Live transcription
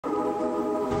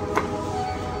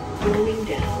Slowing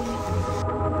down.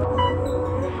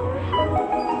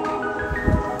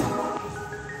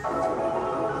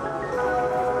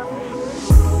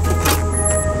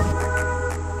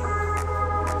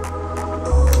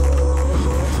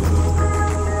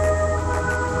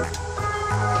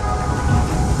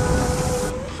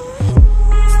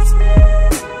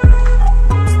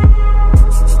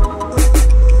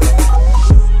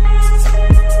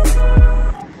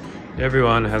 Hey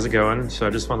everyone, how's it going? So I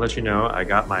just want to let you know I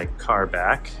got my car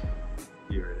back.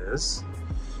 Here it is.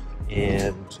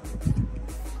 And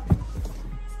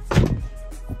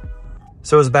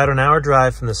so it was about an hour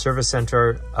drive from the service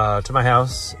center to my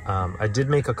house. I did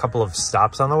make a couple of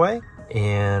stops on the way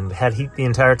and had heat the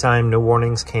entire time. No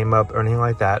warnings came up or anything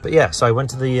like that. But yeah, so I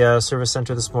went to the service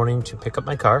center this morning to pick up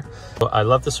my car. I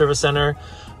love the service center.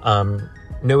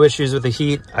 No issues with the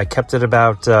heat. I kept it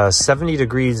about 70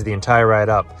 degrees the entire ride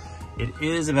up. It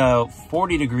is about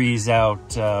 40 degrees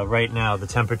out right now. The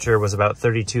temperature was about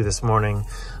 32 this morning.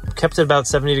 Kept it about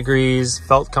 70 degrees,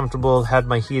 felt comfortable, had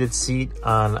my heated seat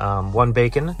on one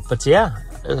bacon. But yeah,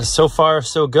 so far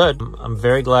so good. I'm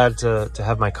very glad to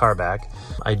have my car back.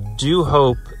 I do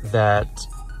hope that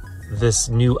this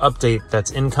new update that's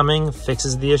incoming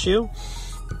fixes the issue.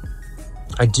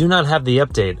 I do not have the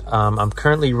update. I'm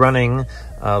currently running,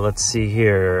 let's see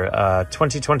here,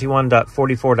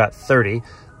 2021.44.30.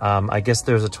 I guess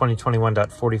there's a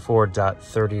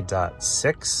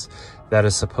 2021.44.30.6 that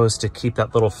is supposed to keep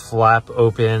that little flap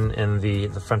open in the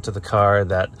front of the car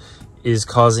that is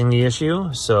causing the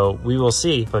issue. So we will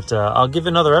see, but I'll give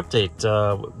another update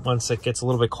once it gets a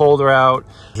little bit colder out,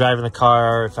 driving the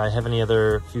car, if I have any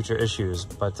other future issues.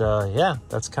 But yeah,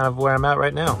 that's kind of where I'm at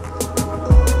right now.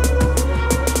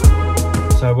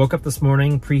 So I woke up this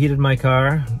morning, preheated my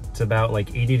car to about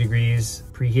like 80 degrees,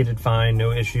 preheated fine,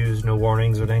 no issues, no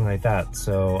warnings or anything like that.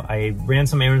 So I ran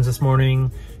some errands this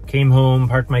morning, came home,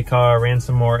 parked my car, ran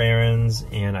some more errands,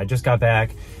 and I just got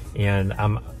back and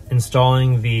I'm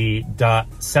installing the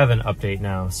 .7 update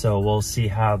now. So we'll see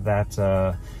how that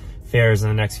fares in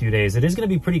the next few days. It is gonna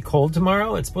be pretty cold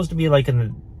tomorrow. It's supposed to be like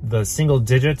in the single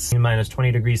digits, minus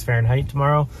 20 degrees Fahrenheit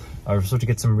tomorrow. We're supposed to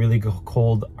get some really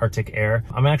cold Arctic air.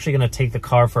 I'm actually gonna take the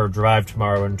car for a drive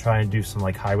tomorrow and try and do some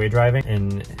like highway driving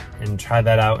and try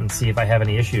that out and see if I have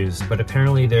any issues. But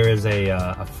apparently there is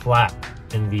a flap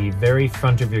in the very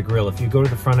front of your grille. If you go to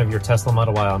the front of your Tesla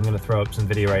Model Y, I'm gonna throw up some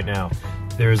video right now.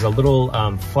 There's a little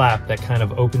flap that kind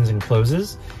of opens and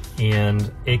closes,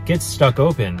 and it gets stuck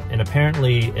open. And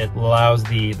apparently it allows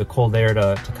the cold air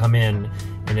to come in,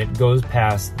 and it goes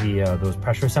past those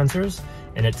pressure sensors,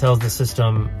 and it tells the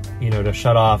system, you know, to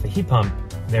shut off a heat pump,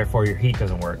 therefore your heat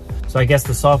doesn't work. So I guess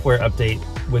the software update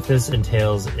with this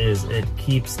entails is it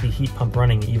keeps the heat pump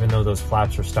running even though those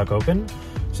flaps are stuck open.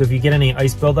 So if you get any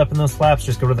ice buildup in those flaps,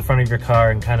 just go to the front of your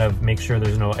car and kind of make sure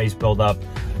there's no ice buildup.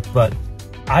 But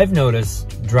I've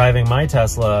noticed driving my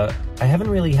Tesla, I haven't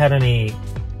really had any,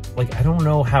 like, I don't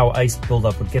know how ice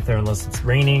buildup would get there unless it's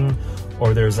raining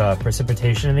or there's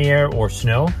precipitation in the air or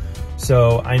snow.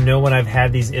 So I know when I've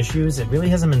had these issues, it really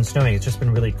hasn't been snowing, it's just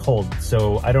been really cold.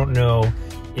 So I don't know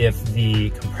if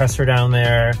the compressor down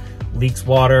there leaks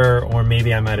water, or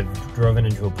maybe I might have driven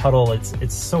into a puddle.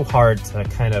 It's so hard to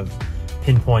kind of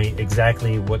pinpoint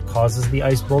exactly what causes the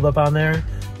ice buildup on there.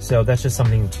 So that's just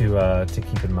something to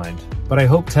keep in mind. But I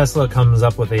hope Tesla comes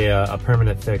up with a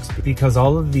permanent fix, because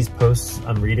all of these posts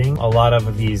I'm reading, a lot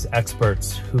of these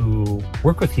experts who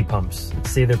work with heat pumps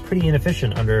say they're pretty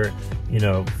inefficient under,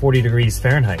 40 degrees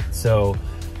Fahrenheit. So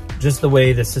just the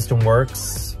way the system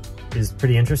works is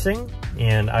pretty interesting.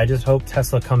 And I just hope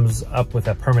Tesla comes up with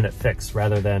a permanent fix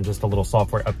rather than just a little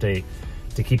software update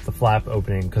to keep the flap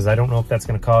opening, because I don't know if that's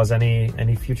going to cause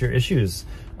any future issues.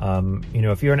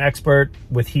 If you're an expert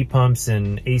with heat pumps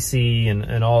and AC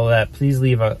and all of that, please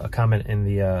leave a comment in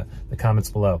the comments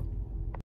below.